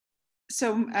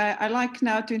I'd like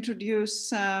now to introduce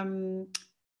Sabina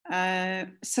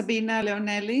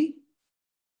Leonelli.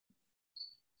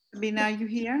 Sabina, are you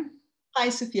here? Hi,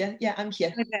 Sophia. Yeah, I'm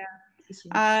here. Hi there.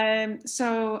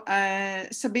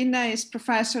 Sabina is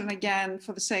professor, and again,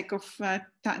 for the sake of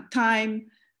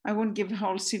time, I won't give the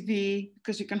whole CV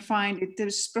because you can find it.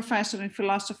 There's professor in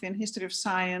philosophy and history of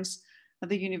science at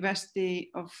the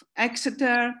University of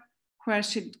Exeter, where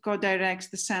she co-directs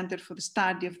the Center for the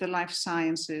Study of the Life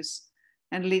Sciences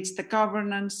and leads the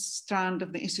governance strand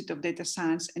of the Institute of Data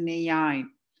Science and AI.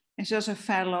 And she's also a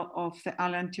fellow of the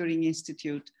Alan Turing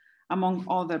Institute, among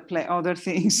other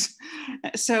things.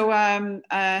 So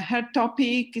her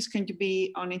topic is going to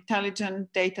be on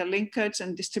intelligent data linkage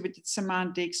and distributed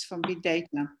semantics from big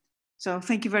data. So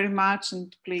thank you very much,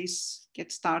 and please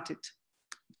get started.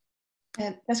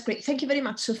 That's great. Thank you very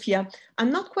much, Sophia.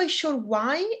 I'm not quite sure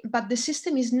why, but the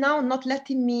system is now not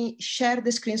letting me share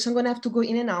the screen. So I'm going to have to go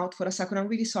in and out for a second. I'm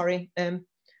really sorry.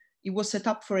 It was set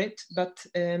up for it, but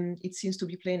it seems to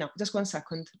be playing out. Just 1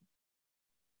 second.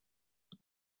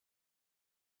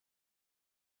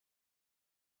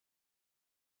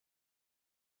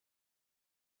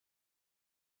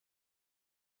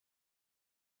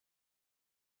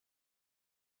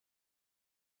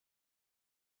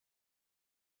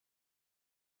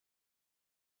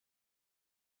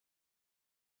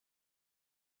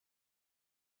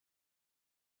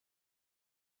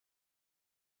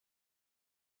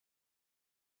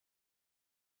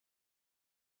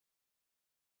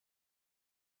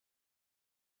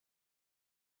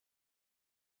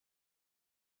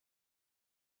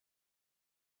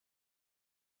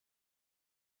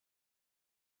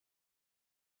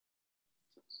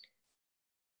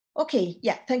 Okay,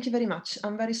 yeah, thank you very much.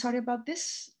 I'm very sorry about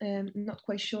this. Not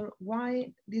quite sure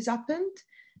why this happened,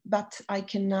 but I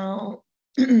can now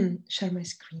share my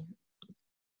screen.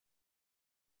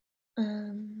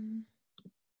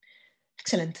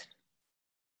 Excellent.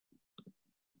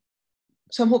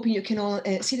 So I'm hoping you can all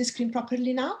see the screen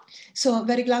properly now. So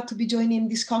very glad to be joining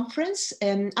this conference.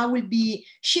 I will be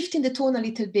shifting the tone a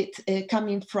little bit,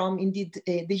 coming from indeed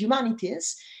the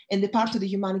humanities, and the part of the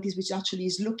humanities which actually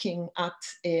is looking at,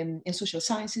 in social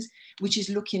sciences, which is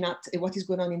looking at what is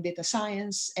going on in data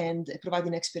science and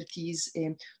providing expertise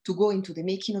to go into the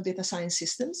making of data science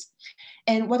systems.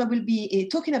 And what I will be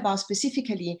talking about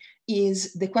specifically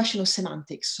is the question of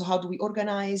semantics. So how do we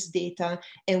organize data,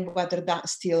 and whether that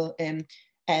still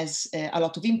has a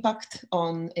lot of impact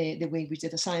on the way in which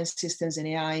data science systems and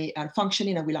AI are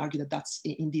functioning. I will argue that that's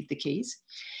indeed the case.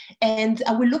 And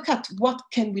I will look at what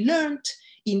can we learn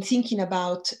in thinking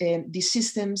about these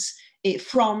systems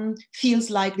from fields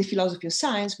like the philosophy of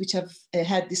science, which have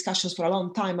had discussions for a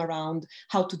long time around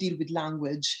how to deal with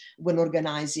language when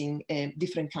organizing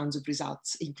different kinds of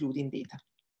results, including data.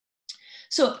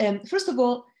 So first of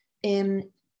all,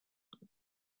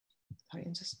 sorry,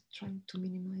 I'm just trying to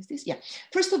minimize this. Yeah.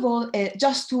 First of all,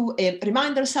 just to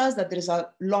remind ourselves that there is a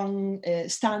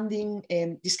long-standing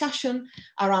discussion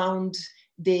around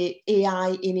the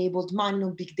AI-enabled mining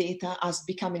of big data as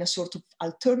becoming a sort of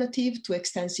alternative to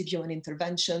extensive human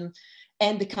intervention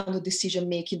and the kind of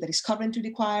decision-making that is currently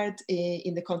required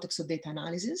in the context of data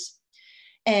analysis.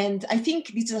 And I think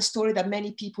this is a story that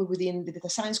many people within the data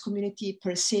science community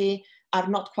per se are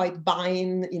not quite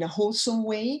buying in a wholesome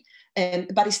way,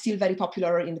 but it's still very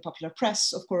popular in the popular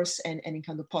press, of course, and in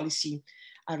kind of policy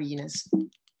arenas.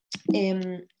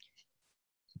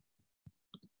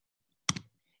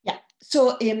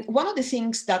 So one of the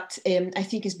things that I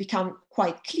think has become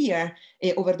quite clear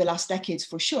over the last decades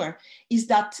for sure is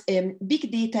that big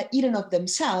data in and of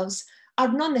themselves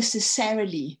are not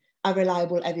necessarily a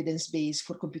reliable evidence base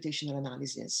for computational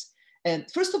analysis.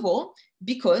 First of all,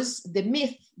 because the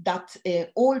myth that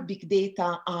all big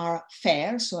data are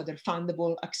fair, so they're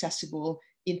fundable, accessible,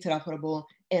 interoperable,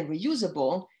 and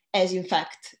reusable, has in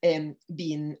fact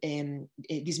been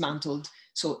dismantled.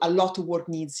 So a lot of work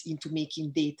needs into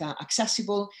making data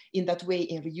accessible in that way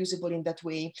and reusable in that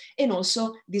way. And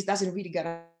also, this doesn't really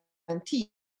guarantee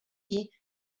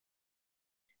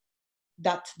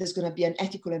that there's going to be an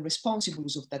ethical and responsible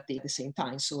use of that data at the same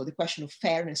time. So the question of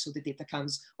fairness of the data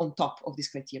comes on top of this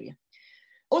criteria.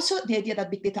 Also, the idea that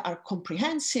big data are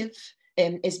comprehensive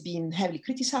has been heavily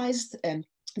criticized.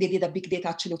 The idea that big data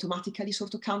actually automatically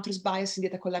sort of counters bias in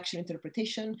data collection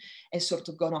interpretation has sort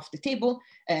of gone off the table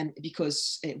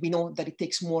because we know that it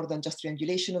takes more than just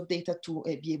triangulation of data to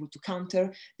be able to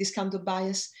counter this kind of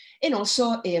bias. And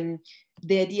also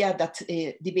The idea that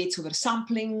debates over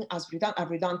sampling are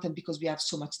redundant because we have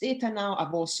so much data now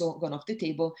have also gone off the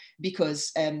table,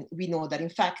 because we know that in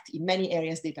fact in many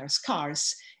areas data are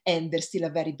scarce, and there's still a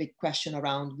very big question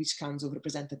around which kinds of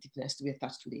representativeness do we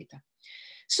attach to data.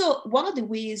 So one of the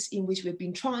ways in which we've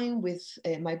been trying with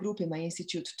my group and my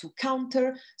institute to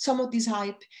counter some of this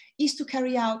hype is to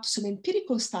carry out some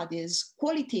empirical studies,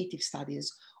 qualitative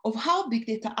studies, of how big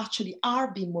data actually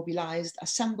are being mobilized,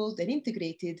 assembled, and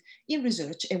integrated in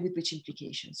research, and with which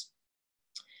implications.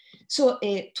 So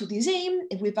to this aim,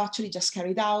 we've actually just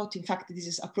carried out, in fact, this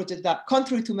is a project that,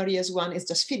 contrary to Maria's one, is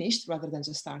just finished rather than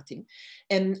just starting,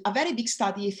 a very big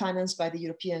study financed by the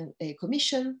European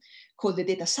Commission called the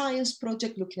Data Science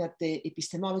Project, looking at the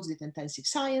epistemology, data-intensive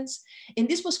science. And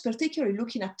this was particularly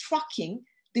looking at tracking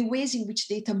the ways in which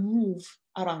data move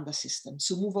around the system.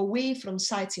 So move away from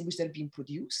sites in which they're being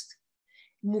produced,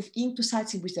 move into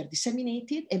sites in which they're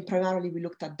disseminated, and primarily we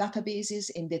looked at databases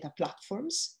and data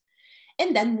platforms,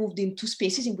 and then moved into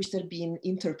spaces in which they're being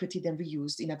interpreted and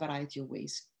reused in a variety of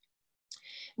ways.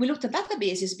 We looked at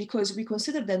databases because we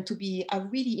consider them to be a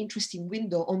really interesting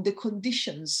window on the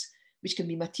conditions, which can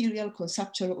be material,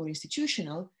 conceptual, or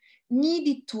institutional,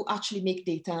 needed to actually make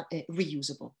data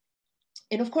reusable.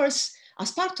 And of course,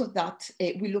 as part of that,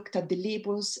 we looked at the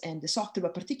labels and the software,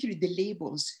 but particularly the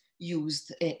labels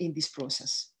used in this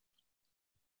process.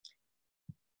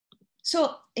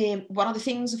 So one of the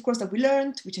things, of course, that we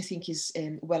learned, which I think is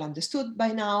well understood by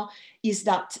now, is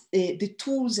that the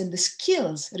tools and the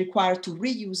skills required to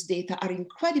reuse data are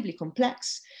incredibly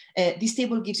complex. This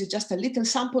table gives you just a little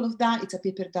sample of that. It's a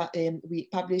paper that we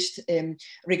published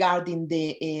regarding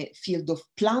the field of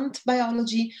plant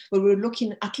biology, where we're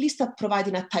looking at least at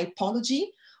providing a typology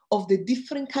of the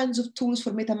different kinds of tools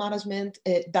for meta management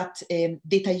that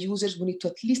data users will need to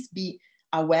at least be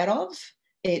aware of,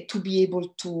 to be able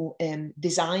to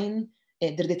design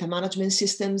their data management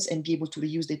systems and be able to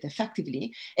reuse data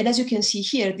effectively. And as you can see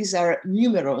here, these are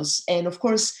numerous. And of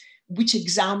course, which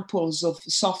examples of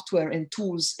software and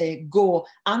tools go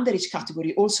under each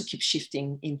category also keep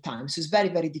shifting in time. So it's very,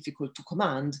 very difficult to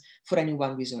command for any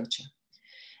one researcher.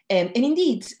 And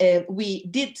indeed, we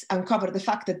did uncover the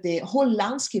fact that the whole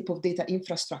landscape of data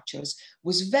infrastructures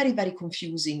was very, very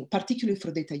confusing, particularly for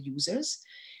data users.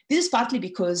 This is partly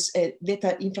because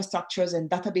data infrastructures and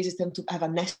databases tend to have a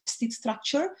nested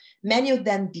structure. Many of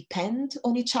them depend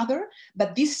on each other,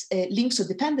 but these links of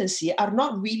dependency are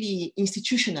not really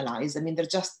institutionalized. I mean, they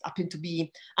just happen to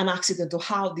be an accident of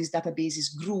how these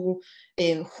databases grew,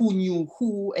 who knew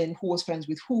who, and who was friends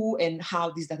with who, and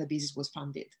how these databases was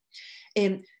funded.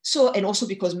 And also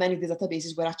because many of the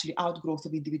databases were actually outgrowth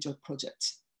of individual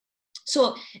projects.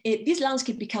 So this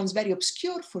landscape becomes very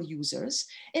obscure for users,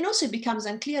 and also it becomes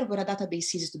unclear where a database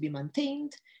ceases to be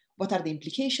maintained, what are the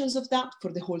implications of that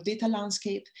for the whole data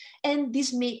landscape, and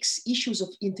this makes issues of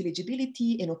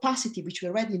intelligibility and opacity, which we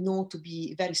already know to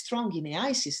be very strong in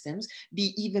AI systems,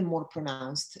 be even more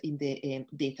pronounced in the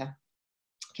data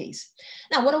case.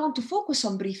 Now, what I want to focus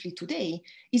on briefly today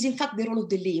is in fact the role of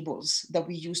the labels that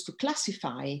we use to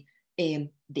classify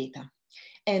data.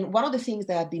 And one of the things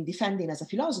that I've been defending as a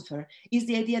philosopher is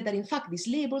the idea that in fact these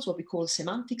labels, what we call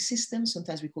semantic systems,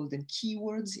 sometimes we call them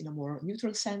keywords in a more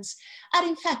neutral sense, are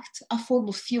in fact a form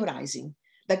of theorizing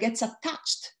that gets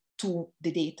attached to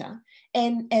the data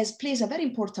and plays a very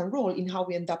important role in how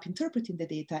we end up interpreting the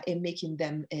data and making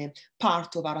them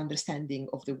part of our understanding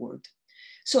of the world.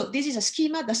 So this is a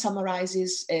schema that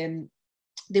summarizes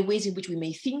the ways in which we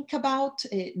may think about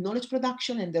knowledge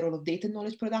production and the role of data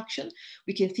knowledge production.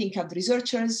 We can think of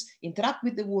researchers interact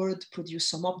with the world, produce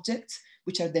some objects,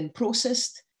 which are then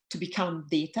processed to become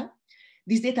data.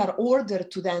 These data are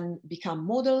ordered to then become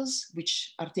models,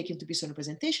 which are taken to be some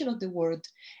representation of the world.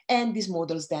 And these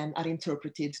models then are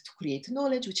interpreted to create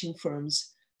knowledge, which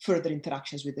informs further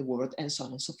interactions with the world, and so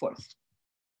on and so forth.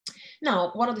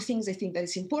 Now, one of the things I think that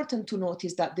is important to note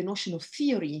is that the notion of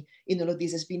theory in all of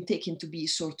this has been taken to be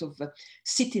sort of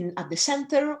sitting at the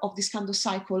center of this kind of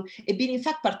cycle, and being in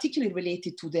fact particularly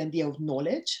related to the idea of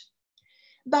knowledge.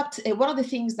 But one of the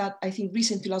things that I think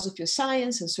recent philosophy of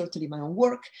science, and certainly my own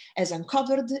work, has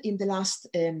uncovered in the last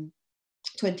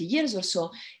 20 years or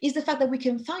so, is the fact that we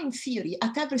can find theory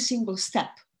at every single step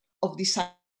of this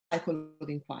cycle of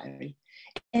inquiry.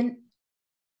 And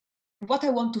what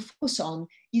I want to focus on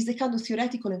is the kind of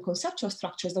theoretical and conceptual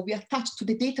structures that we attach to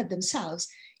the data themselves,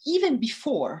 even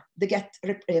before they get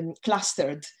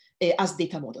clustered as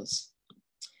data models.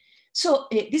 So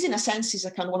this, in a sense, is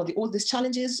a kind of one of the oldest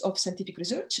challenges of scientific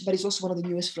research, but it's also one of the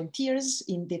newest frontiers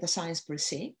in data science per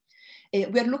se.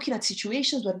 We are looking at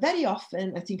situations where very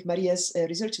often, I think Maria's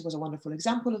research was a wonderful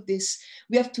example of this,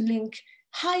 we have to link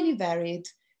highly varied,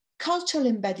 culturally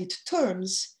embedded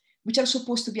terms, which are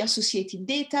supposed to be associating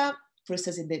data, for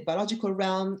instance, in the biological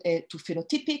realm, to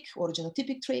phenotypic or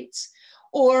genotypic traits,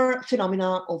 or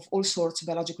phenomena of all sorts of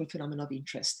biological phenomena of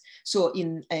interest. So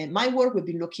in my work, we've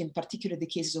been looking particularly at the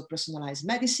cases of personalized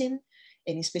medicine,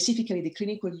 and specifically the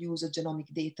clinical use of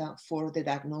genomic data for the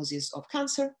diagnosis of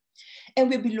cancer. And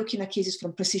we'll be looking at cases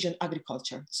from precision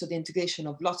agriculture. So the integration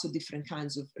of lots of different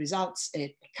kinds of results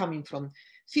coming from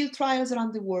field trials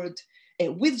around the world,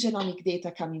 with genomic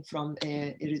data coming from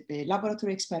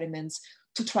laboratory experiments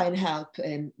to try and help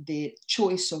the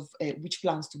choice of which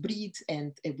plants to breed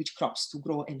and which crops to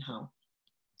grow and how.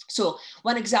 So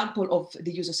one example of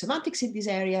the use of semantics in this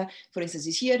area, for instance,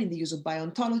 is here in the use of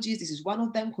biontologies. This is one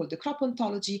of them called the crop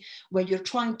ontology, where you're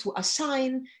trying to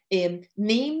assign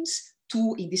names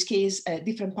to, in this case,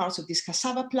 different parts of this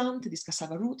cassava plant, this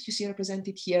cassava root you see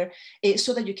represented here,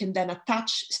 so that you can then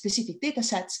attach specific data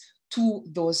sets to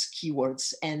those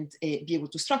keywords and be able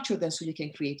to structure them so you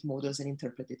can create models and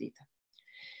interpret the data.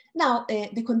 Now,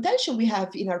 the contention we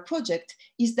have in our project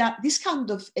is that this kind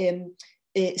of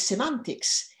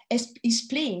semantics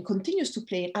continues to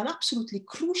play an absolutely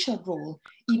crucial role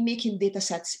in making data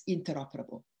sets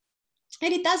interoperable.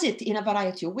 And it does it in a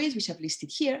variety of ways, which I've listed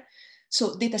here.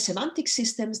 So data semantic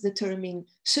systems determine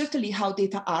certainly how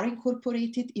data are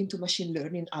incorporated into machine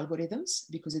learning algorithms,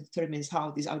 because it determines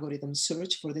how these algorithms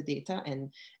search for the data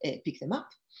and pick them up,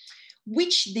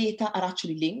 which data are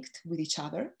actually linked with each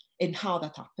other and how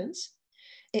that happens.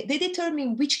 They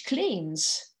determine which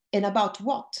claims and about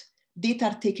what data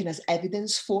are taken as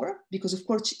evidence for, because of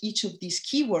course each of these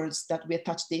keywords that we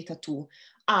attach data to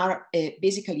are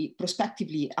basically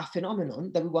prospectively a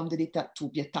phenomenon that we want the data to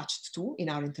be attached to in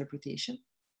our interpretation.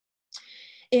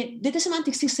 Data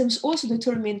semantic systems also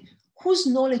determine whose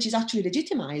knowledge is actually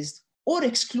legitimized or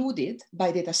excluded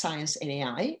by data science and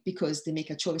AI, because they make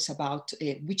a choice about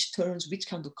which terms, which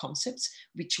kind of concepts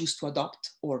we choose to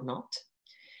adopt or not.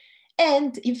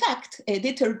 And in fact, they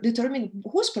determine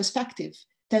whose perspective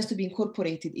tends to be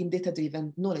incorporated in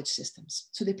data-driven knowledge systems.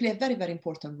 So they play a very, very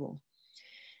important role.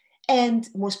 And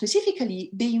more specifically,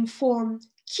 they inform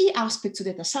key aspects of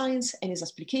data science and its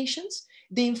applications.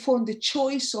 They inform the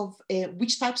choice of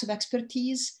which types of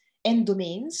expertise and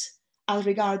domains are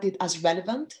regarded as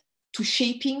relevant to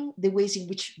shaping the ways in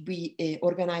which we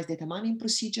organize data mining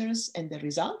procedures and the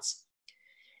results.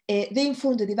 They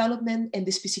inform the development and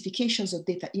the specifications of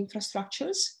data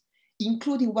infrastructures,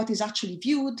 including what is actually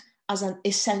viewed as an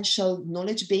essential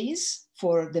knowledge base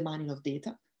for the mining of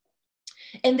data.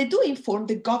 And they do inform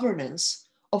the governance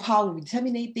of how we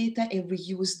disseminate data and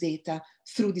reuse data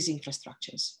through these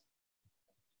infrastructures.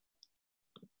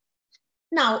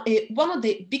 Now, one of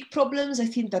the big problems I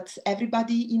think that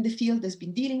everybody in the field has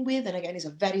been dealing with, and again is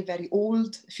a very, very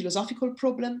old philosophical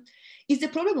problem, is the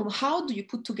problem of how do you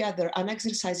put together an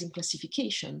exercise in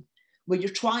classification where you're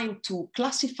trying to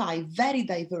classify very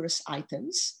diverse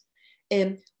items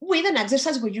with an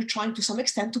exercise where you're trying to some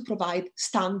extent to provide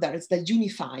standards that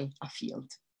unify a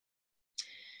field.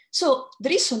 So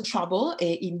there is some trouble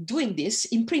in doing this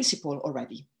in principle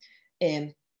already.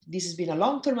 This has been a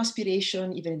long-term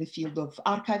aspiration, even in the field of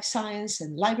archive science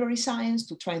and library science,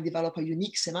 to try and develop a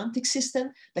unique semantic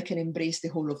system that can embrace the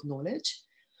whole of knowledge.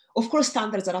 Of course,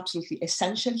 standards are absolutely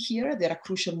essential here. They're a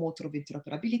crucial motor of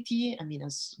interoperability. I mean,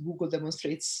 as Google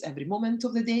demonstrates every moment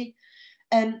of the day.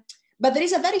 But there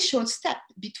is a very short step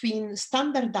between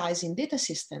standardizing data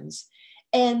systems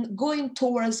and going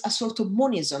towards a sort of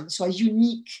monism, so a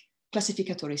unique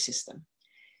classificatory system.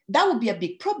 That would be a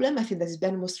big problem. I think that is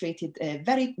demonstrated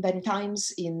very many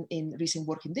times in recent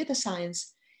work in data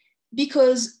science,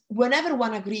 because whenever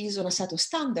one agrees on a set of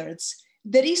standards,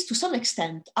 there is to some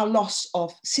extent a loss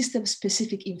of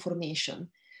system-specific information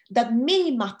that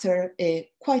may matter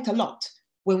quite a lot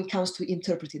when it comes to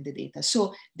interpreting the data.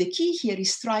 So the key here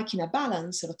is striking a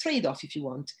balance, or a trade-off if you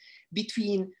want,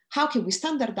 between how can we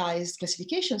standardize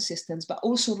classification systems, but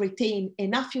also retain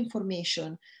enough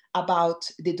information about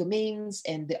the domains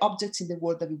and the objects in the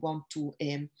world that we want to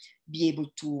be able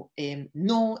to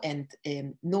know and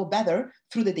know better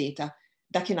through the data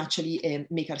that can actually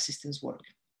make our systems work.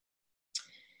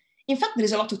 In fact, there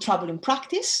is a lot of trouble in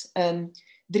practice. There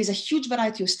is a huge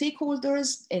variety of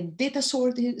stakeholders and data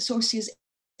sources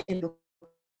and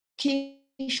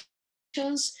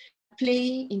locations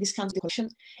play in this kind of collection.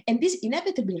 And this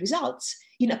inevitably results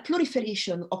in a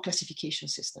proliferation of classification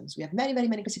systems. We have many, very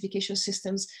many classification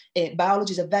systems.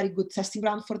 Biology is a very good testing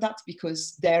ground for that,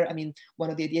 because there, I mean,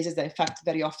 one of the ideas is that in fact,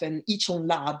 very often each own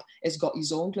lab has got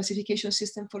its own classification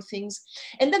system for things.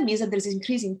 And that means that there's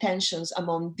increasing tensions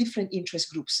among different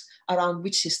interest groups around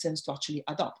which systems to actually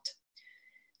adopt.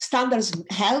 standards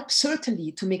help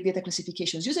certainly to make data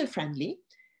classifications user-friendly,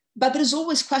 but there's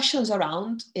always questions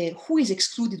around who is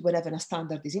excluded whenever a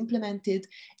standard is implemented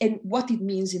and what it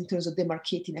means in terms of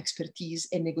demarcating expertise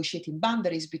and negotiating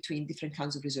boundaries between different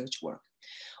kinds of research work.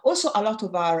 Also, a lot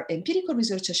of our empirical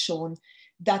research has shown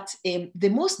that the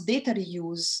most data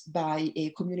reuse by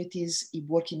communities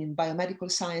working in biomedical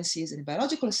sciences and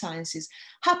biological sciences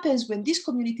happens when these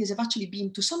communities have actually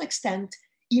been, to some extent,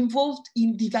 involved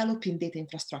in developing data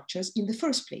infrastructures in the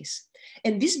first place.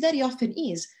 And this very often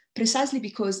is precisely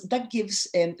because that gives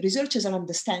researchers an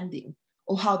understanding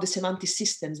of how the semantic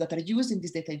systems that are used in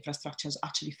these data infrastructures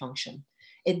actually function.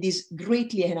 And this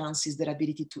greatly enhances their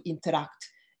ability to interact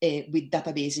with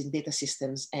databases and data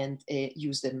systems and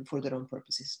use them for their own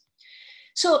purposes.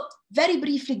 So very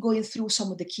briefly going through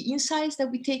some of the key insights that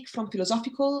we take from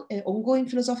ongoing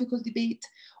philosophical debate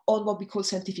on what we call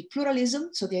scientific pluralism.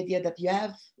 So the idea that you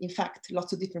have, in fact,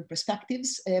 lots of different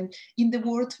perspectives in the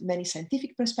world, many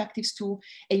scientific perspectives too,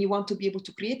 and you want to be able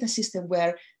to create a system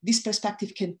where this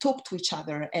perspective can talk to each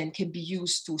other and can be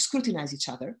used to scrutinize each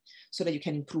other so that you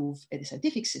can improve the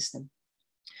scientific system.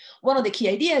 One of the key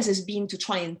ideas has been to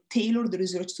try and tailor the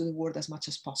research to the world as much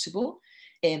as possible.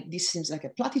 And this seems like a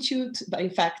platitude, but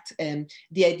in fact,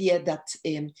 the idea that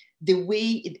the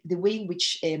way in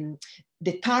which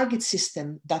the target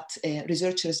system that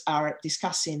researchers are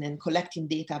discussing and collecting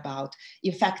data about,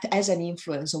 in fact, has an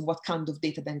influence on what kind of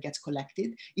data then gets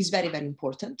collected is very, very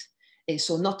important.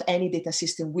 So not any data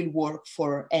system will work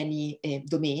for any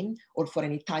domain or for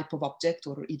any type of object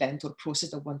or event or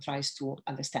process that one tries to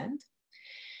understand.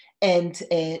 And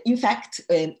in fact,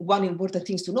 one important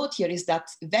thing to note here is that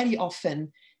very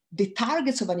often the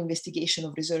targets of an investigation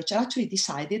of research are actually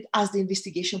decided as the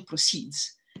investigation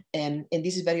proceeds. And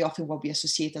this is very often what we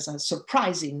associate as a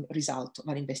surprising result of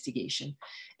an investigation.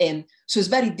 And so it's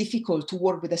very difficult to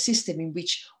work with a system in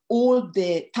which all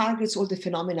the targets, all the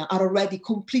phenomena are already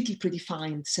completely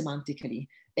predefined semantically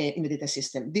in the data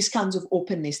system. These kinds of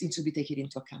openness needs to be taken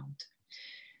into account.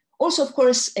 Also, of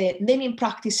course, naming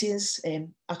practices,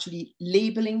 actually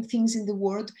labeling things in the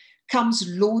world comes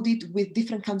loaded with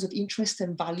different kinds of interests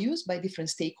and values by different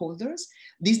stakeholders.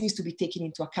 This needs to be taken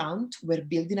into account when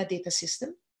building a data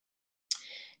system.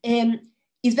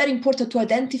 It's very important to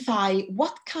identify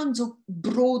what kinds of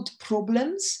broad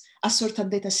problems a certain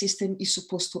data system is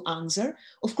supposed to answer.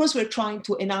 Of course, we're trying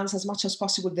to enhance as much as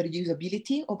possible the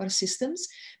reusability of our systems,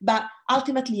 but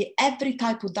ultimately every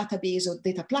type of database or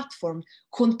data platform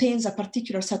contains a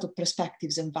particular set of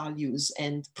perspectives and values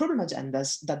and problem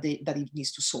agendas that it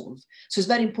needs to solve. So it's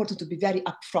very important to be very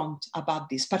upfront about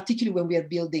this, particularly when we are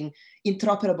building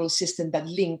interoperable systems that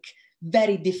link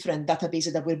very different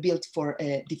databases that were built for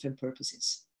different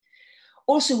purposes.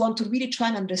 Also, we want to really try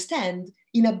and understand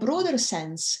in a broader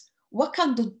sense what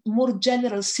kind of more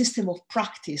general system of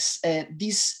practice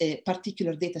these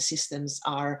particular data systems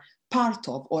are part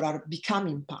of or are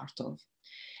becoming part of.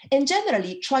 And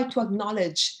generally try to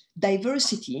acknowledge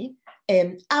diversity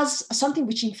as something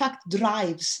which in fact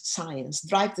drives science,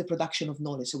 drives the production of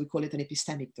knowledge. So we call it an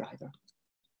epistemic driver.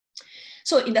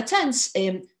 So in that sense,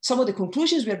 some of the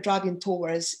conclusions we are driving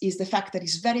towards is the fact that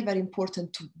it's very, very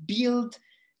important to build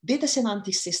data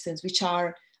semantic systems which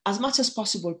are as much as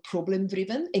possible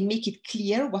problem-driven and make it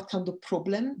clear what kind of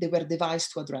problem they were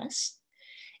devised to address.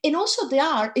 And also they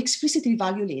are explicitly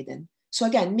value-laden. So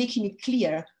again, making it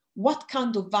clear what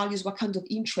kind of values, what kind of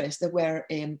interests that were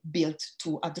built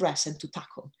to address and to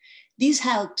tackle. This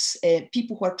helps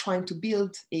people who are trying to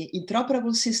build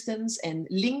interoperable systems and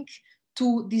link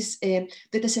to these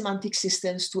data semantic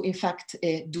systems to in fact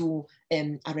do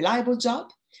a reliable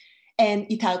job. And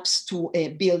it helps to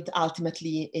build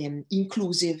ultimately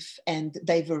inclusive and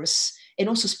diverse and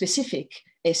also specific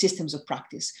systems of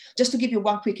practice. Just to give you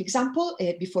one quick example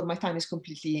before my time is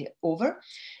completely over.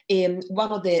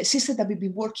 One of the systems that we've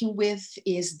been working with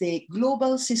is the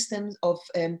global system of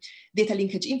data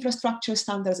linkage infrastructure,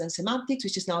 standards and semantics,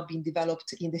 which is now being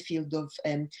developed in the field of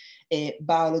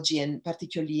biology and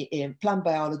particularly plant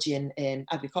biology and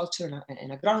agriculture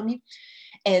and agronomy.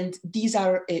 And these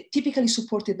are typically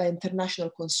supported by international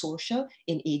consortia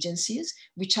and agencies,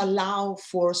 which allow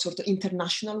for sort of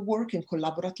international work and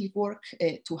collaborative work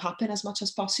to happen as much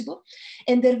as possible.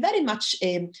 And they're very much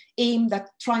aimed at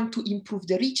trying to improve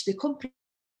the reach, the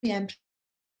comprehension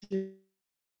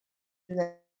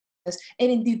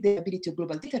and indeed the ability of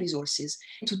global data resources.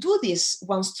 And to do this,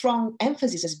 one strong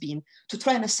emphasis has been to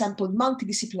try and assemble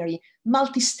multidisciplinary,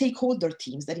 multi-stakeholder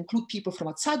teams that include people from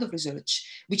outside of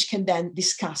research, which can then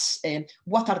discuss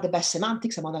what are the best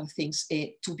semantics, among other things,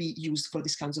 to be used for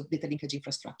these kinds of data linkage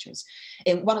infrastructures.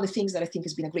 And one of the things that I think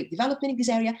has been a great development in this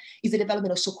area is the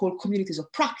development of so-called communities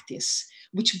of practice,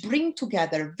 which bring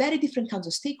together very different kinds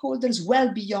of stakeholders,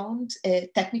 well beyond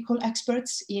technical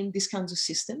experts in these kinds of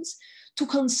systems, to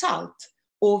consult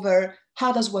over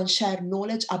how does one share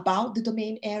knowledge about the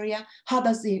domain area, how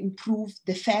does it improve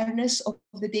the fairness of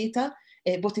the data,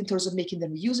 both in terms of making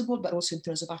them reusable, but also in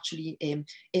terms of actually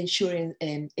ensuring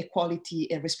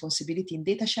equality and responsibility in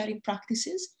data sharing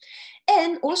practices,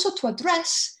 and also to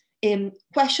address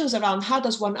questions around how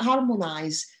does one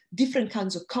harmonize different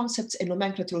kinds of concepts and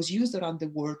nomenclatures used around the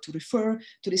world to refer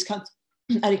to these kinds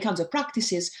of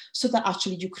practices, so that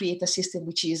actually you create a system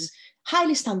which is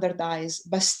highly standardized,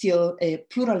 but still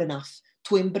plural enough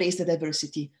to embrace the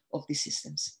diversity of these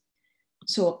systems.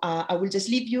 So I will just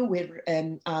leave you with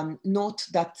note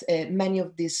that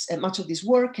much of this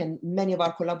work and many of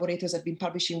our collaborators have been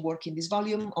publishing work in this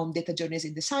volume on data journeys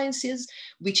in the sciences,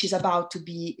 which is about to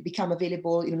become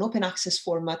available in an open access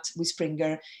format with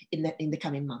Springer in the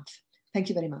coming month. Thank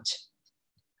you very much.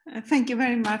 Thank you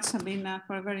very much, Sabina,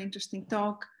 for a very interesting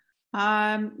talk.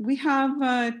 We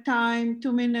have time,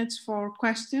 2 minutes for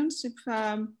questions. If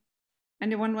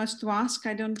anyone wants to ask,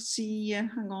 I don't see,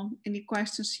 hang on, any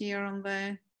questions here on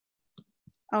the,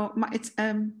 oh, it's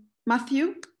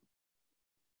Matthew.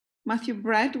 Matthew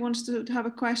Brett wants to have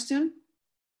a question,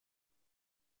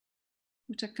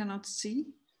 which I cannot see.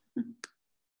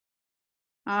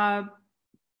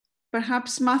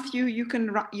 Perhaps Matthew, you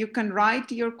can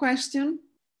write your question,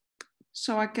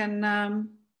 so I can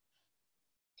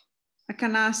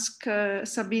ask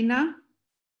Sabina.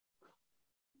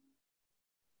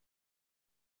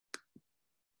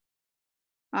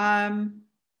 I'm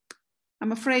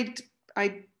afraid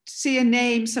I see a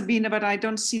name, Sabina, but I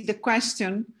don't see the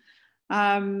question.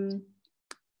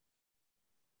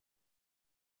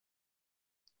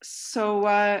 So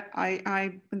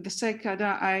in the sake,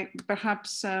 I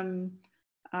perhaps,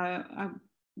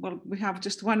 well, we have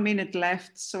just 1 minute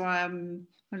left. So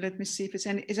let me see if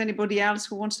is anybody else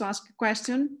who wants to ask a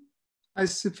question? Hi,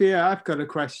 Sophia, I've got a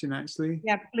question actually.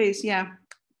 Yeah, please, yeah.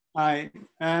 Hi,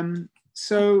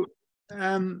 so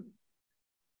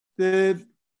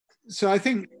I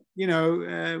think, you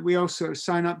know, we all sort of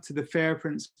sign up to the FAIR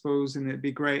principles, and it'd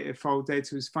be great if all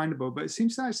data was findable, but it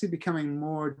seems to actually becoming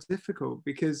more difficult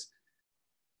because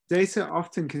data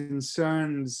often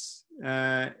concerns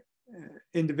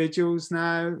individuals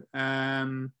now.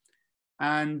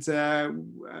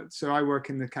 So I work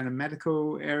in the kind of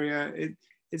medical area.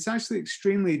 It's actually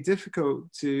extremely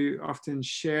difficult to often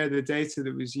share the data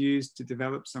that was used to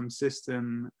develop some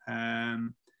system.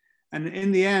 And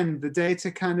in the end, the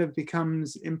data kind of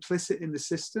becomes implicit in the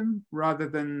system rather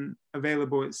than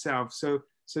available itself. So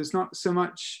it's not so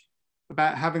much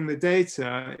about having the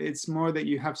data, it's more that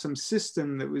you have some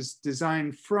system that was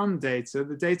designed from data.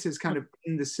 The data is kind of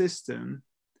in the system.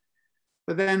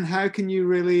 But then how can you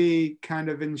really kind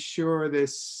of ensure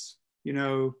this, you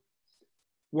know,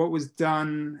 what was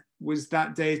done, was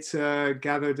that data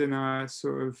gathered in a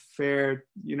sort of fair,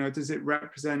 you know, does it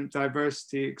represent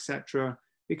diversity, etc.?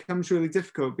 Becomes really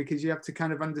difficult because you have to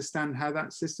kind of understand how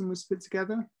that system was put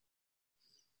together.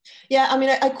 Yeah, I mean,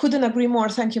 I couldn't agree more.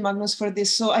 Thank you, Magnus, for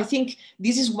this. So I think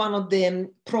this is one of the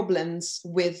problems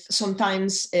with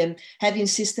sometimes having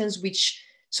systems which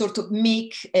sort of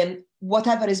make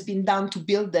whatever has been done to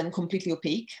build them completely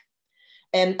opaque.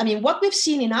 I mean, what we've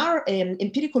seen in our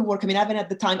empirical work, I mean, I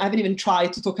haven't even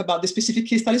tried to talk about the specific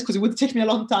case studies because it would take me a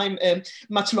long time,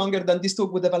 much longer than this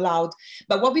talk would have allowed.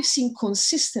 But what we've seen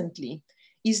consistently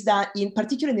is that, in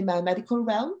particular in the biomedical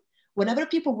realm, whenever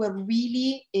people were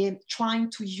really trying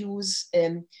to use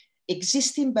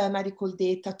existing biomedical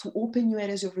data to open new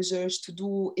areas of research,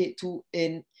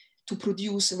 to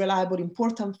produce reliable,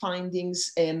 important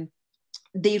findings,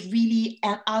 they really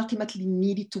ultimately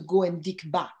needed to go and dig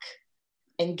back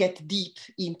and get deep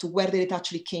into where the data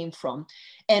actually came from.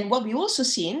 And what we also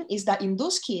seen is that in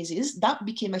those cases, that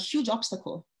became a huge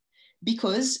obstacle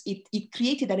because it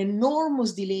created an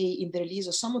enormous delay in the release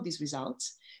of some of these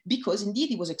results, because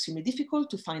indeed it was extremely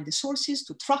difficult to find the sources,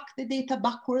 to track the data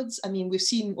backwards. I mean, we've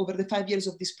seen over the 5 years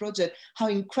of this project how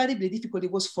incredibly difficult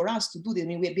it was for us to do this. I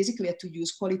mean, we basically had to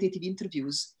use qualitative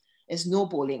interviews as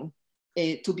snowballing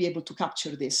to be able to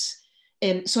capture this.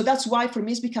 And so that's why for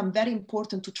me it's become very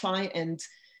important to try and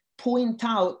point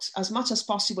out as much as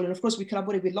possible. And of course, we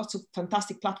collaborate with lots of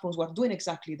fantastic platforms who are doing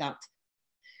exactly that.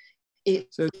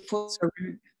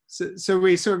 So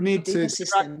we sort of need data to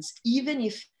systems, even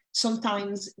if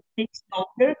sometimes it takes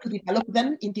longer to develop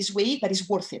them in this way, that is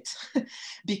worth it.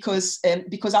 because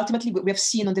ultimately we have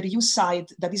seen on the reuse side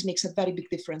that this makes a very big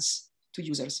difference to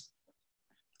users.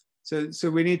 So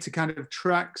we need to kind of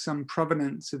track some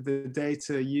provenance of the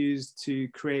data used to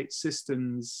create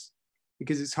systems,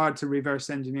 because it's hard to reverse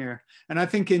engineer. And I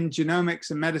think in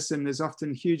genomics and medicine, there's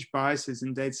often huge biases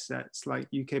in data sets like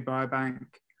UK Biobank,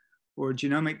 or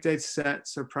genomic data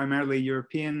sets are primarily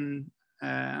European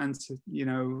and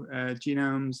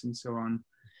genomes and so on.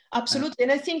 Absolutely,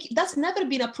 and I think that's never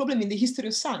been a problem in the history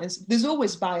of science. There's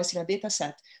always bias in a data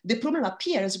set. The problem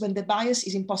appears when the bias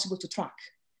is impossible to track.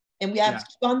 And we have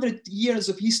 200 years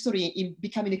of history in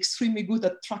becoming extremely good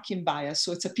at tracking bias.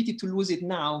 So it's a pity to lose it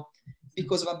now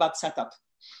because of a bad setup.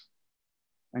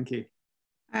 Thank you.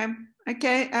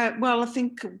 Okay, well, I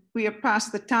think we are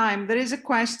past the time. There is a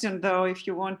question, though, if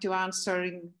you want to answer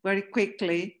very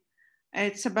quickly.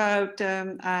 It's about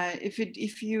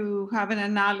if you have an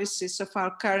analysis of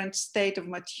our current state of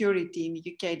maturity in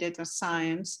UK data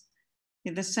science,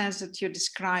 in the sense that you're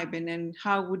describing, and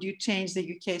how would you change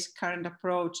the UK's current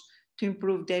approach to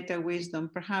improve data wisdom?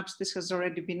 Perhaps this has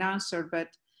already been answered, but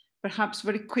perhaps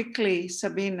very quickly,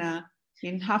 Sabina,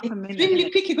 in half a minute. Extremely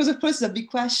quick, because of course it's a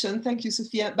big question. Thank you,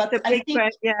 Sophia. But I think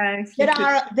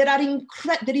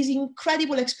there is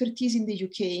incredible expertise in the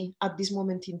UK at this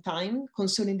moment in time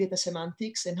concerning data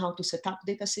semantics and how to set up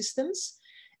data systems.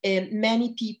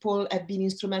 Many people have been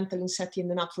instrumental in setting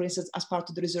them up, for instance, as part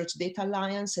of the Research Data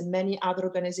Alliance, and many other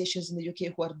organizations in the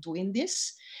UK who are doing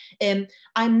this.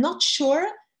 I'm not sure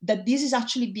that this is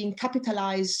actually being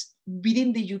capitalized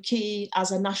within the UK as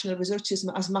a national research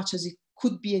system as much as it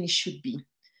could be and it should be.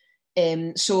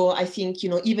 So I think,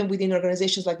 even within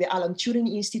organizations like the Alan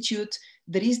Turing Institute,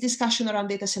 there is discussion around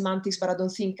data semantics, but I don't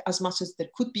think as much as there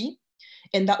could be.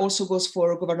 And that also goes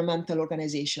for governmental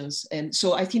organizations. And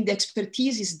so I think the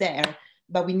expertise is there,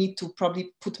 but we need to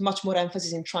probably put much more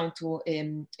emphasis in trying to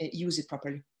use it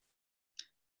properly.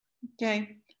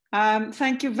 Okay,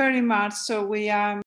 thank you very much. So we